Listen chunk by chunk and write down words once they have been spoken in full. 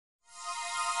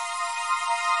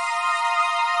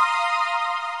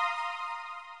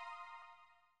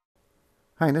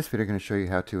Hi, in this video I'm going to show you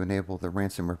how to enable the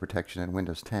ransomware protection in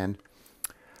Windows 10.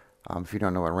 If you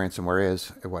don't know what ransomware is,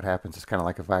 what happens is kind of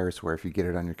like a virus where if you get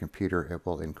it on your computer, it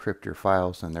will encrypt your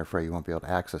files and therefore you won't be able to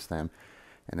access them.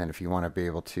 And then if you want to be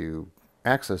able to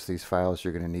access these files,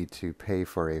 you're going to need to pay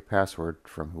for a password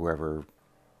from whoever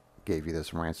gave you this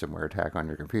ransomware attack on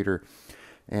your computer.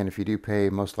 And if you do pay,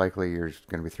 most likely you're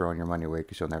going to be throwing your money away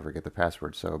because you'll never get the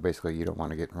password. So basically you don't want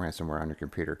to get ransomware on your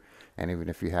computer. And even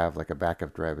if you have like a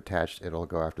backup drive attached, it'll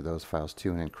go after those files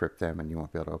too and encrypt them, and you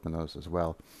won't be able to open those as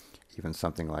well. Even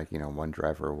something like,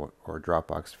 OneDrive or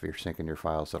Dropbox, if you're syncing your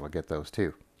files, it'll get those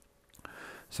too.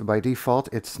 So by default,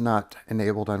 it's not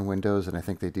enabled on Windows, and I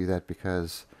think they do that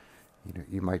because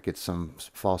you might get some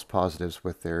false positives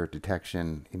with their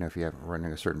detection, if you have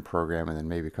running a certain program and then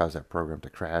maybe cause that program to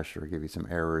crash or give you some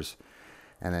errors.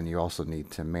 And then you also need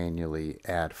to manually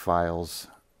add files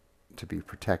to be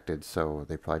protected, so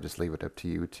they probably just leave it up to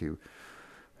you to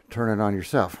turn it on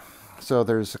yourself. So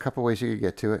there's a couple ways you could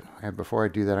get to it, and before I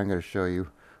do that I'm going to show you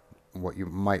what you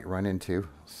might run into.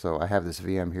 So I have this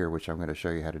VM here which I'm going to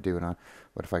show you how to do it on,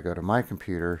 but if I go to my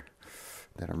computer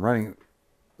that I'm running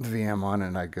VM on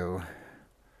and I go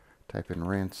type in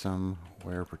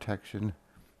ransomware protection,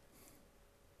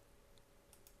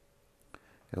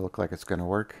 it'll look like it's going to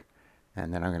work,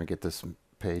 and then I'm going to get this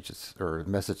page or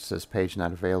message that says page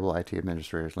not available, IT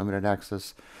administrators limited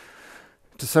access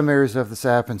to some areas of this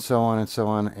app, and so on and so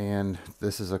on. And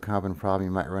this is a common problem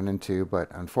you might run into, but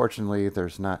unfortunately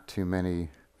there's not too many,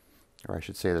 or I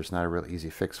should say there's not a real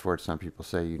easy fix for it. Some people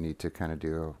say you need to kind of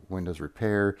do a Windows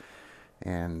repair,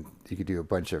 and you could do a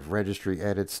bunch of registry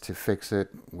edits to fix it,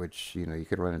 which you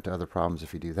could run into other problems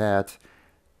if you do that.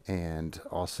 And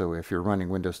also if you're running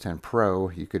Windows 10 Pro,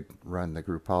 you could run the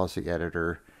group policy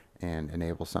editor and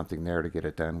enable something there to get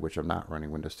it done, which I'm not running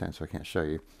Windows 10, so I can't show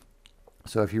you.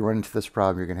 So if you run into this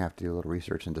problem, you're going to have to do a little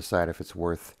research and decide if it's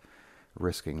worth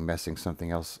risking messing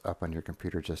something else up on your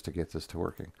computer just to get this to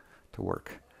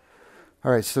work.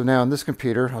 All right, so now on this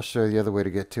computer, I'll show you the other way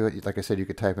to get to it. Like I said, you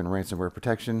could type in ransomware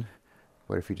protection.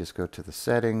 But if you just go to the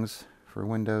settings for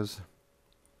Windows,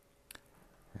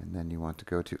 and then you want to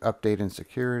go to update and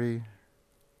security,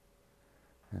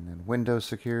 and then Windows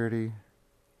security,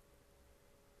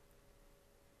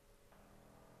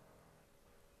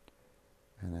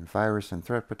 and then virus and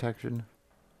threat protection.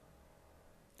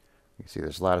 You can see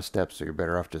there's a lot of steps, so you're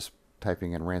better off just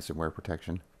typing in ransomware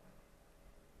protection.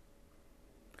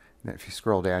 And if you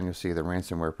scroll down, you'll see the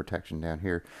ransomware protection down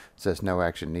here. It says no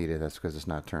action needed. That's because it's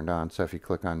not turned on. So if you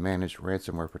click on manage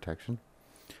ransomware protection,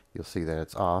 you'll see that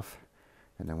it's off.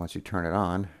 And then once you turn it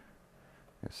on,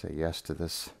 you'll say yes to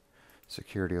this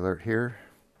security alert here.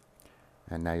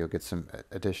 And now you'll get some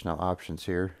additional options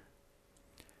here.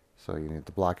 So you need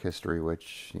the block history,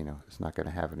 which is not going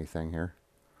to have anything here.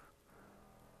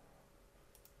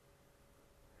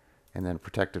 And then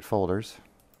protected folders.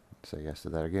 Say yes to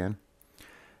that again.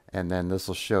 And then this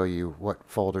will show you what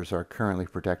folders are currently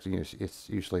protected. It's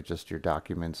usually just your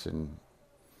documents and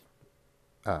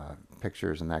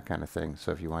pictures and that kind of thing.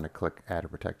 So if you want to click add a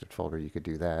protected folder, you could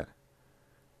do that.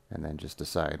 And then just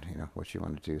decide what you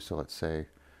want to do. So let's say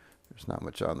there's not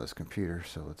much on this computer.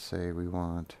 So let's say we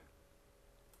want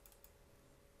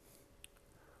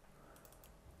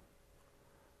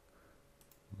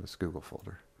this Google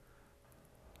folder.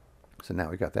 So now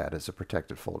we got that as a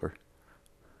protected folder.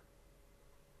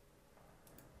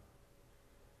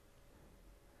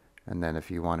 And then if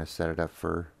you want to set it up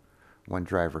for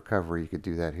OneDrive recovery, you could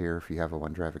do that here if you have a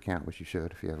OneDrive account, which you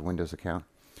should if you have a Windows account.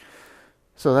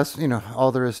 So that's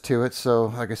all there is to it. So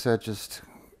like I said, just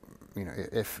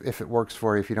if it works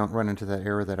for you, if you don't run into that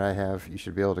error that I have, you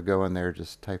should be able to go in there,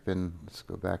 just type in, let's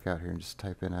go back out here and just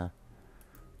type in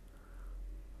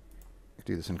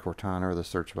do this in Cortana or the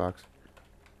search box.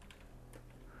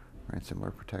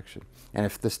 Ransomware protection. And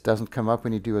if this doesn't come up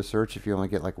when you do a search, if you only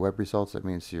get like web results, that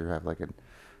means you have like a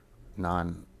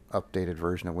non-updated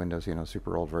version of Windows,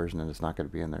 super old version, and it's not going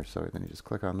to be in there. So then you just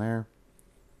click on there,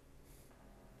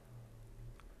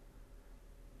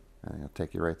 and it'll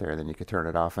take you right there. Then you can turn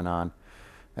it off and on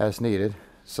as needed.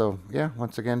 So yeah,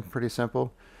 once again, pretty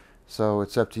simple. So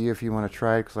it's up to you if you want to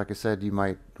try it, because like I said, you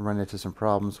might run into some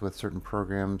problems with certain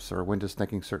programs, or Windows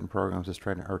thinking certain programs is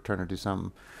trying to do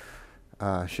something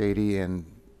shady and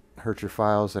hurt your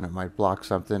files, and it might block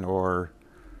something or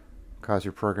cause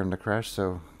your program to crash.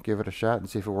 So give it a shot and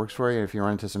see if it works for you. And if you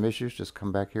run into some issues, just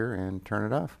come back here and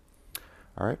turn it off.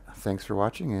 All right, thanks for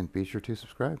watching, and be sure to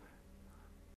subscribe.